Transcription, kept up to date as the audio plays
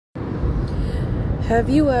Have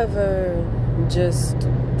you ever just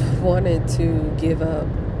wanted to give up?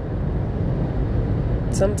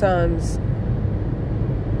 Sometimes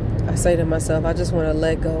I say to myself, I just want to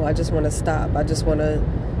let go. I just want to stop. I just want to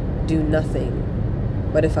do nothing.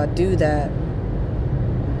 But if I do that,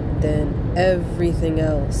 then everything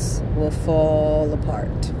else will fall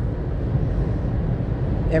apart.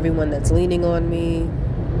 Everyone that's leaning on me,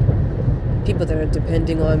 people that are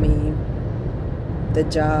depending on me, the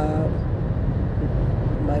job,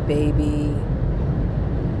 my baby,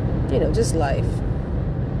 just life.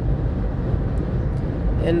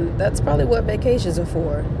 And that's probably what vacations are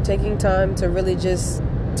for. Taking time to really just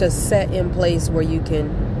to set in place where you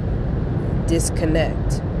can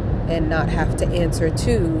disconnect and not have to answer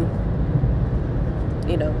to,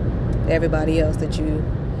 everybody else that you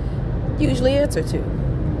usually answer to.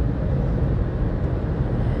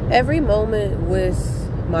 Every moment with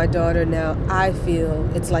my daughter now, I feel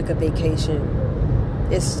it's like a vacation.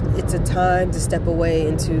 It's a time to step away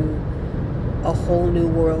into a whole new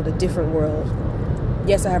world, a different world.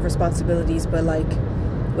 Yes, I have responsibilities, but like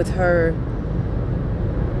with her,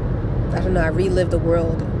 I don't know, I relive the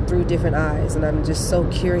world through different eyes, and I'm just so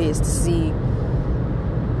curious to see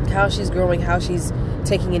how she's growing, how she's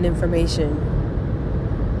taking in information.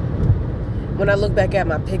 When I look back at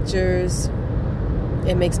my pictures,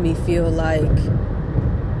 it makes me feel like,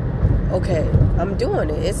 okay, I'm doing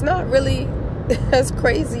it. It's not really as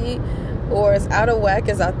crazy or as out of whack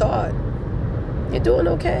as I thought. You're doing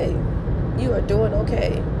okay. You are doing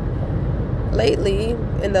okay. Lately,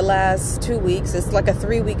 in the last 2 weeks, it's like a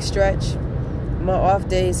 3-week stretch. My off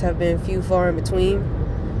days have been few far in between.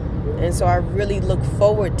 And so I really look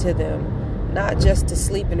forward to them. Not just to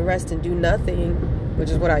sleep and rest and do nothing,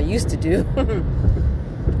 which is what I used to do.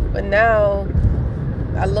 But now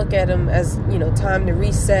I look at them as, time to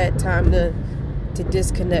reset, time to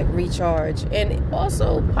disconnect, recharge, and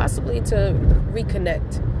also possibly to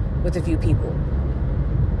reconnect with a few people.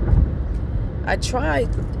 I tried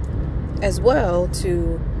as well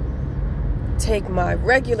to take my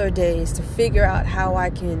regular days to figure out how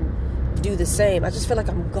I can do the same. I just feel like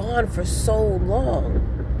I'm gone for so long.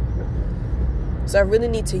 So I really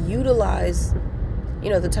need to utilize,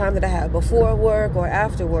 the time that I have before work or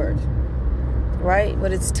after work, right?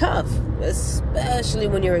 But it's tough, especially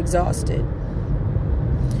when you're exhausted.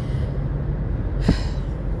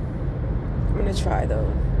 I'm going to try,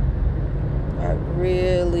 though. I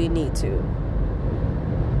really need to.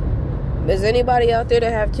 Is anybody out there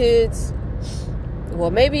that have kids?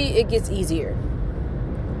 Well, maybe it gets easier.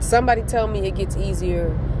 Somebody tell me it gets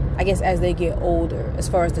easier, I guess, as they get older, as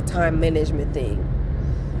far as the time management thing.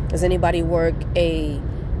 Does anybody work a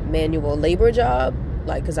manual labor job?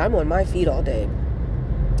 Like, because I'm on my feet all day.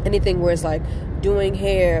 Anything where it's like doing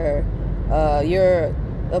hair, you're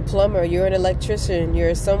a plumber, you're an electrician,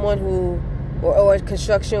 you're someone who, or a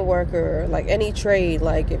construction worker, like any trade.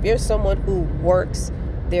 Like, if you're someone who works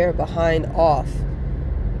there behind off,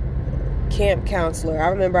 camp counselor. I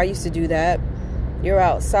remember I used to do that. You're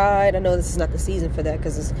outside. I know this is not the season for that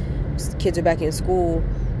because kids are back in school.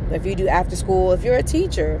 If you do after school, if you're a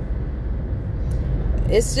teacher,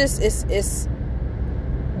 it's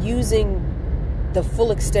using the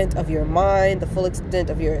full extent of your mind, the full extent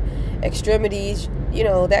of your extremities,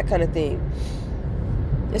 that kind of thing.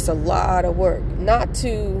 It's a lot of work. Not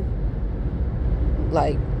to,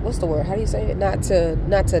 like, what's the word? How do you say it? Not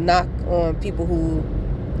to knock on people who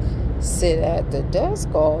sit at the desk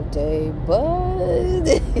all day,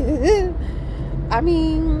 but I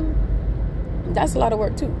mean, that's a lot of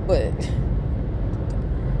work too. But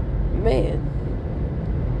man,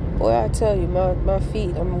 boy, I tell you, my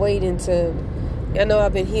feet, I'm waiting to, I know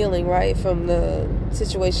I've been healing, right, from the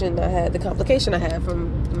situation I had, the complication I had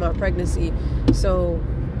from my pregnancy. So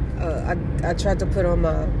I tried to put on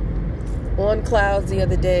my clouds the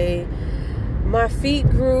other day. My feet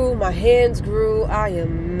grew, my hands grew. I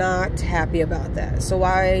am not happy about that. So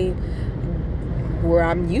where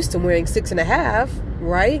I'm used to wearing 6.5,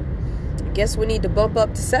 right? I guess we need to bump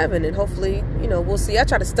up to 7, and hopefully, we'll see. I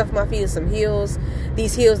try to stuff my feet in some heels.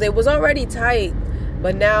 These heels, they was already tight,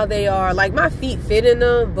 but now they are, like, my feet fit in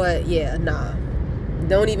them, but yeah, nah.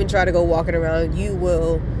 Don't even try to go walking around.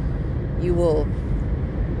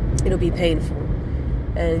 It'll be painful.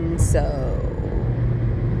 And so,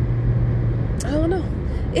 I don't know.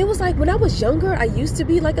 It was like when I was younger, I used to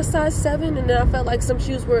be like a size 7, and then I felt like some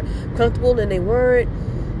shoes were comfortable and they weren't.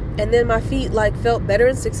 And then my feet like felt better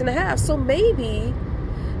in 6.5. So maybe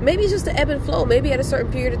it's just the ebb and flow. Maybe at a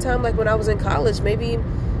certain period of time, like when I was in college, maybe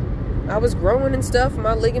I was growing and stuff,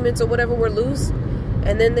 my ligaments or whatever were loose,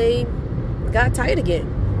 and then they got tight again.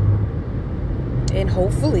 And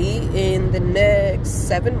hopefully in the next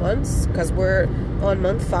 7 months, because we're on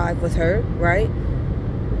month 5 with her, right?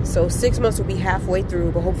 So 6 months will be halfway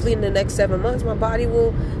through, but hopefully in the next 7 months, my body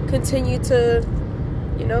will continue to,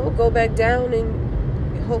 go back down and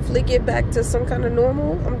hopefully get back to some kind of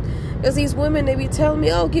normal. Because these women, they be telling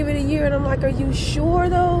me, oh, give it a year. And I'm like, are you sure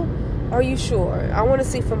though? Are you sure? I want to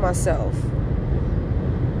see for myself.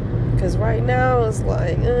 Because right now it's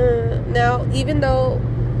like, now, even though,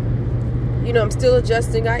 I'm still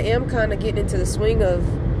adjusting, I am kind of getting into the swing of,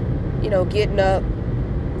 getting up,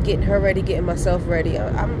 getting her ready, getting myself ready.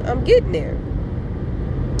 I'm getting there.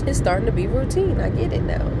 It's starting to be routine. I get it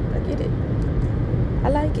now. I get it. I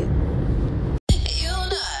like it.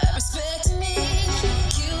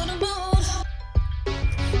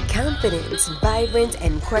 Confident, vibrant,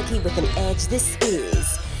 and quirky with an edge. This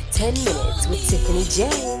is 10 Minutes with Tiffany J.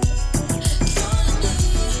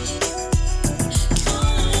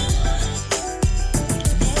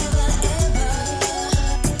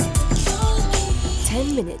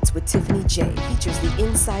 10 Minutes with Tiffany J features the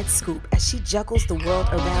inside scoop as she juggles the world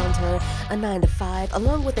around her, a 9 to 5,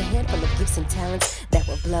 along with a handful of gifts and talents that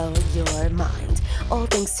will blow your mind. All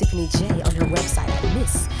things Tiffany J on her website at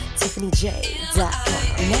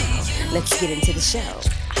MissTiffanyJ.com. Now, let's get into the show.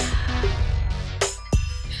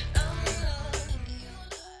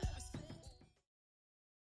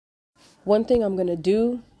 One thing I'm going to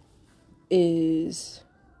do is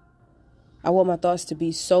I want my thoughts to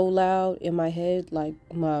be so loud in my head, like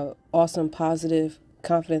my awesome, positive,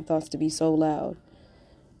 confident thoughts to be so loud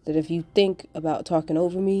that if you think about talking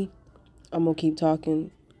over me, I'm going to keep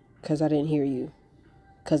talking because I didn't hear you,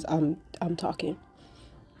 because I'm talking.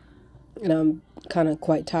 And I'm kind of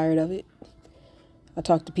quite tired of it. I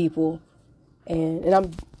talk to people and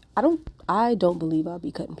I don't believe I'll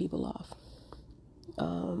be cutting people off.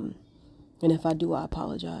 And if I do, I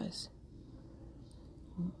apologize.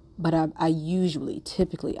 But I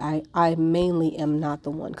mainly am not the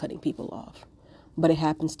one cutting people off. But it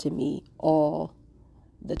happens to me all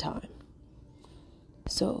the time.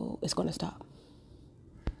 So it's going to stop.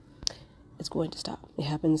 It's going to stop. It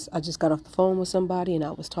happens. I just got off the phone with somebody and I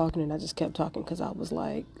was talking and I just kept talking because I was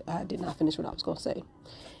like, I did not finish what I was going to say.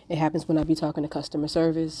 It happens when I be talking to customer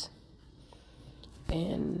service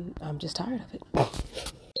and I'm just tired of it.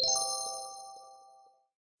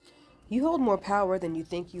 You hold more power than you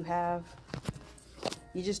think you have.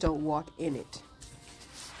 You just don't walk in it.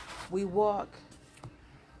 We walk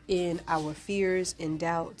in our fears and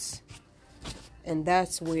doubts, and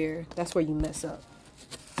that's where you mess up.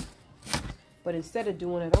 But instead of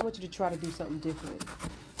doing it, I want you to try to do something different.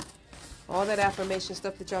 All that affirmation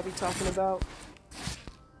stuff that y'all be talking about,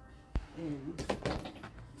 and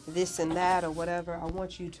this and that or whatever, I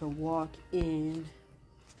want you to walk into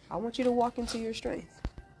your strength.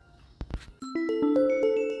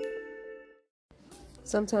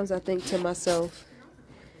 Sometimes I think to myself,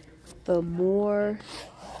 the more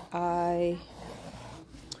I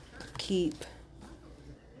keep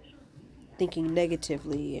thinking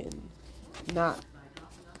negatively and not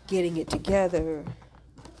getting it together,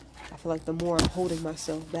 I feel like the more I'm holding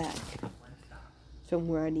myself back from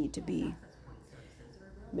where I need to be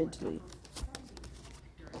mentally.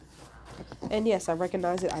 And yes, I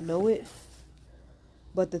recognize it, I know it,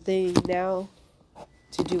 but the thing now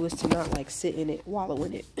to do is to not sit in it, wallow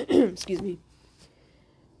in it, excuse me,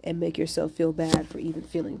 and make yourself feel bad for even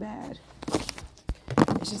feeling bad.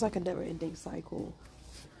 It's just like a never-ending cycle.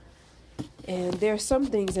 And there are some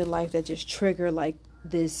things in life that just trigger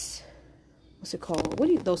this, what's it called?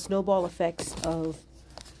 Those snowball effects of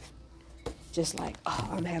just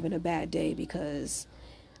I'm having a bad day because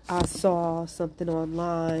I saw something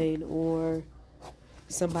online or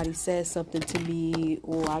somebody says something to me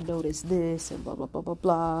or I noticed this and blah, blah, blah, blah,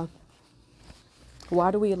 blah.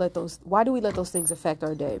 Why do we let those things affect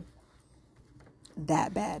our day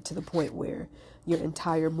that bad to the point where your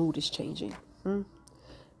entire mood is changing?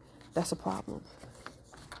 That's a problem.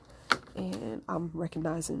 And I'm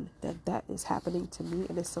recognizing that is happening to me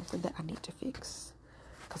and it's something that I need to fix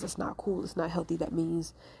because it's not cool. It's not healthy. That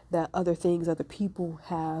means that other people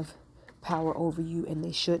have power over you and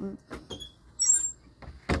they shouldn't.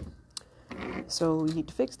 So you need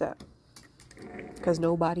to fix that because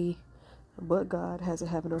nobody but God has a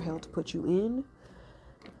heaven or hell to put you in.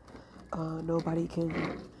 Nobody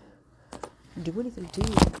can do anything to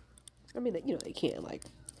you. I mean, they can't,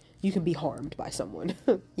 you can be harmed by someone.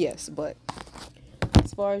 Yes, but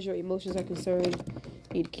as far as your emotions are concerned,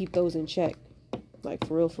 you need to keep those in check.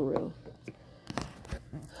 For real.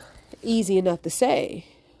 Easy enough to say,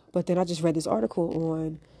 but then I just read this article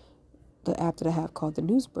on the app that I have called The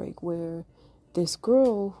News Break where this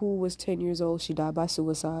girl who was 10 years old, she died by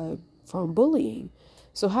suicide from bullying.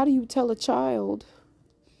 So how do you tell a child,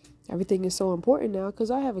 everything is so important now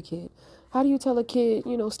because I have a kid. How do you tell a kid,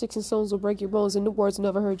 sticks and stones will break your bones and the words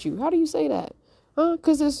never hurt you? How do you say that?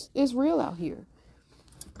 Because it's real out here.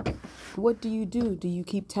 What do? Do you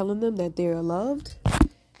keep telling them that they're loved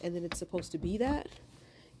and then it's supposed to be that?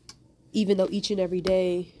 Even though each and every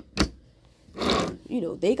day,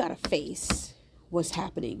 they got to face what's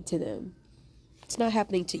happening to them. It's not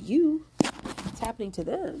happening to you. It's happening to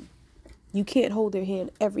them. You can't hold their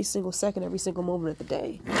hand every single second, every single moment of the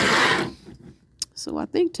day. So I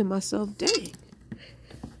think to myself, dang,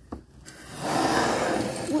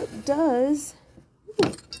 what does,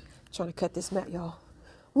 trying to cut this mat, y'all.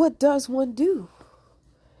 What does one do?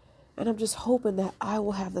 And I'm just hoping that I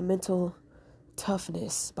will have the mental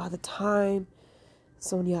toughness by the time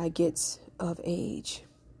Sonia gets of age.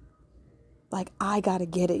 Like, I gotta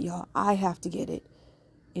get it, y'all. I have to get it.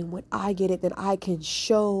 And when I get it, then I can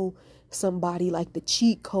show somebody like the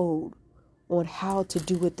cheat code on how to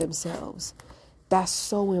do it themselves. That's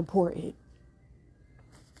so important.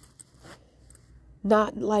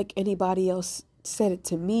 Not like anybody else said it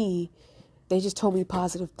to me. They just told me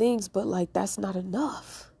positive things, but like, that's not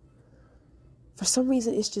enough. For some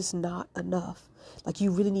reason, it's just not enough. Like,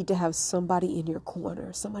 you really need to have somebody in your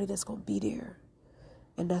corner, somebody that's going to be there.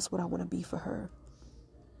 And that's what I want to be for her.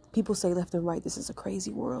 People say left and right, this is a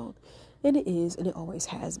crazy world. And it is, and it always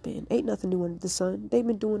has been. Ain't nothing new under the sun. They've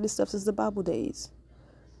been doing this stuff since the Bible days.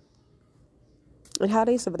 And how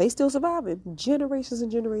they survive? They still surviving. Generations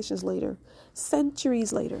and generations later.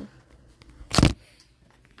 Centuries later.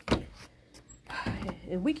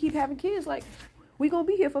 And we keep having kids like we gonna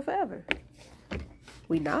be here for forever.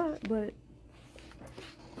 We not, but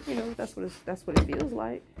that's what it feels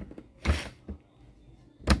like.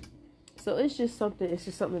 So it's just something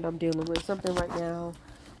that I'm dealing with. Something right now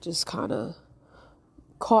just kind of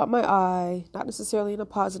caught my eye, not necessarily in a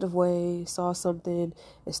positive way. Saw something,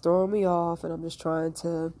 it's throwing me off, and I'm just trying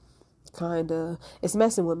to it's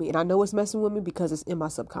messing with me. And I know it's messing with me because it's in my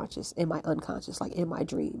subconscious, in my unconscious, like in my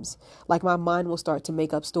dreams. Like, my mind will start to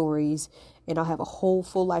make up stories, and I'll have a whole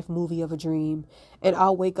full life movie of a dream, and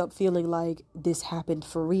I'll wake up feeling like this happened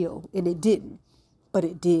for real, and it didn't, but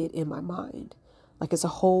it did in my mind. Like, it's a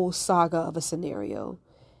whole saga of a scenario,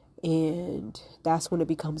 and that's when it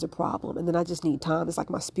becomes a problem. And then I just need time. It's like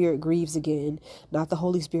my spirit grieves again, not the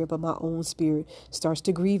Holy Spirit, but my own spirit starts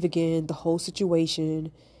to grieve again, the whole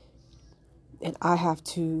situation. And I have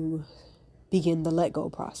to begin the let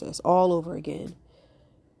go process all over again.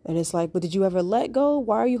 And it's like, but did you ever let go?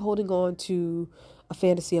 Why are you holding on to a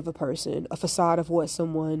fantasy of a person, a facade of what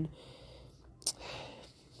someone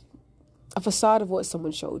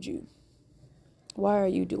showed you? Why are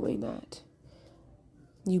you doing that?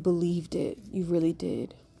 You believed it. You really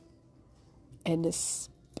did. And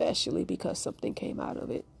especially because something came out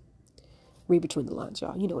of it. Read between the lines,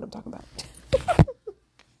 y'all. You know what I'm talking about.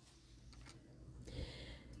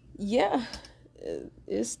 Yeah,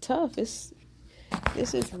 it's tough. This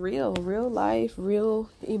is real life,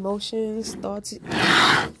 real emotions, thoughts,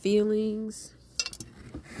 feelings.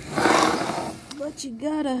 But you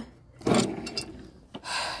gotta,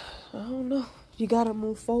 you gotta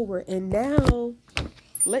move forward. And now,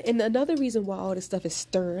 and another reason why all this stuff is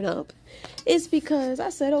stirring up is because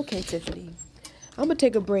I said, okay, Tiffany, I'm gonna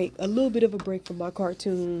take a little bit of a break from my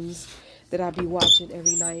cartoons that I be watching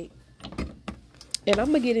every night. And I'm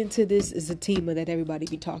going to get into this Zatima that everybody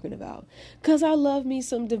be talking about. Because I love me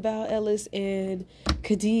some Deval Ellis and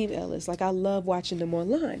Kadeem Ellis. Like, I love watching them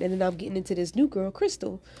online. And then I'm getting into this new girl,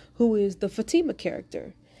 Crystal, who is the Fatima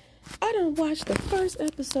character. I done watched the first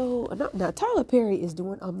episode. Now, Tyler Perry is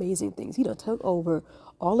doing amazing things. He done took over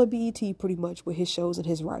all of BET pretty much with his shows and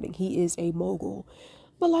his writing. He is a mogul.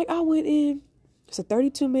 But, like, I went in. It's a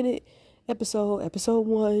 32-minute episode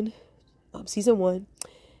 1, season 1.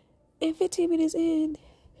 And 15 minutes in,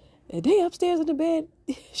 and they upstairs in the bed,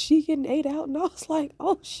 she getting ate out. And I was like,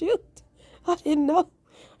 oh, shoot. I didn't know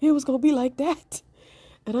it was going to be like that.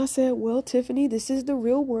 And I said, well, Tiffany, this is the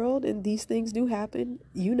real world, and these things do happen,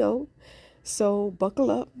 So buckle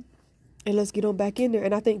up, and let's get on back in there.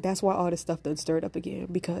 And I think that's why all this stuff done stirred up again,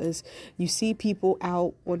 because you see people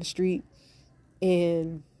out on the street,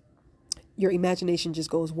 and your imagination just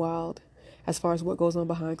goes wild as far as what goes on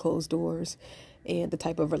behind closed doors. And the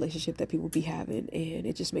type of relationship that people be having. And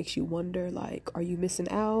it just makes you wonder, like, are you missing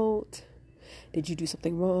out? Did you do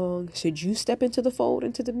something wrong? Should you step into the fold,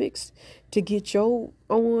 into the mix to get your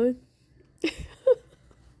on?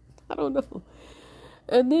 I don't know.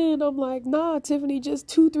 And then I'm like, nah, Tiffany, just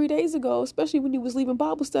 2-3 days ago, especially when you was leaving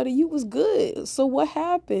Bible study, you was good. So what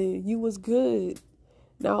happened? You was good.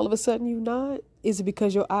 Now all of a sudden you not? Is it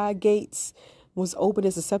because your eye gates was open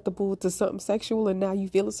and susceptible to something sexual and now you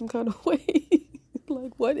feeling some kind of way?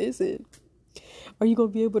 Like, what is it? Are you going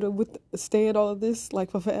to be able to withstand all of this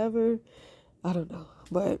like for forever? I don't know.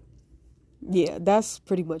 But yeah, that's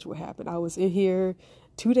pretty much what happened. I was in here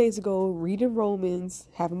 2 days ago reading Romans,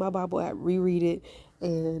 having my Bible app reread it,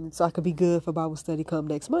 and so I could be good for Bible study come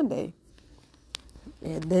next Monday.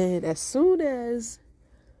 And then as soon as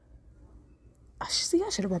I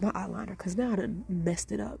should have brought my eyeliner because now I done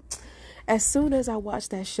messed it up. As soon as I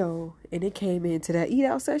watched that show and it came into that eat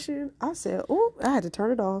out session, I said, oh, I had to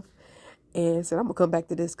turn it off and said, I'm going to come back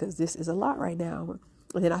to this because this is a lot right now.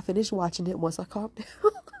 And then I finished watching it once I calmed down.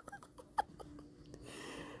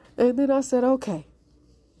 And then I said, okay,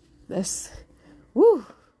 woo.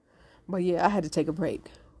 But yeah, I had to take a break.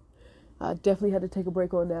 I definitely had to take a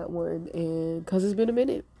break on that one. And because it's been a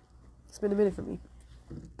minute. It's been a minute for me.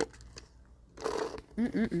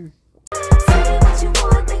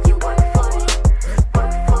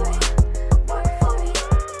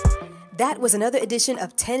 That was another edition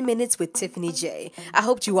of 10 Minutes with Tiffany J. I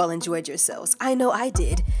hope you all enjoyed yourselves. I know I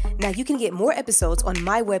did. Now you can get more episodes on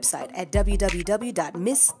my website at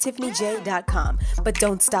www.misstiffanyj.com. But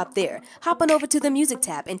don't stop there. Hop on over to the music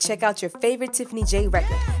tab and check out your favorite Tiffany J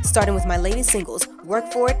record, starting with my latest singles,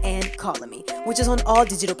 Work For It and Callin' Me, which is on all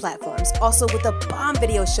digital platforms. Also with a bomb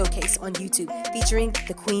video showcase on YouTube featuring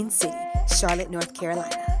the Queen City, Charlotte, North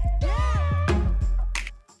Carolina.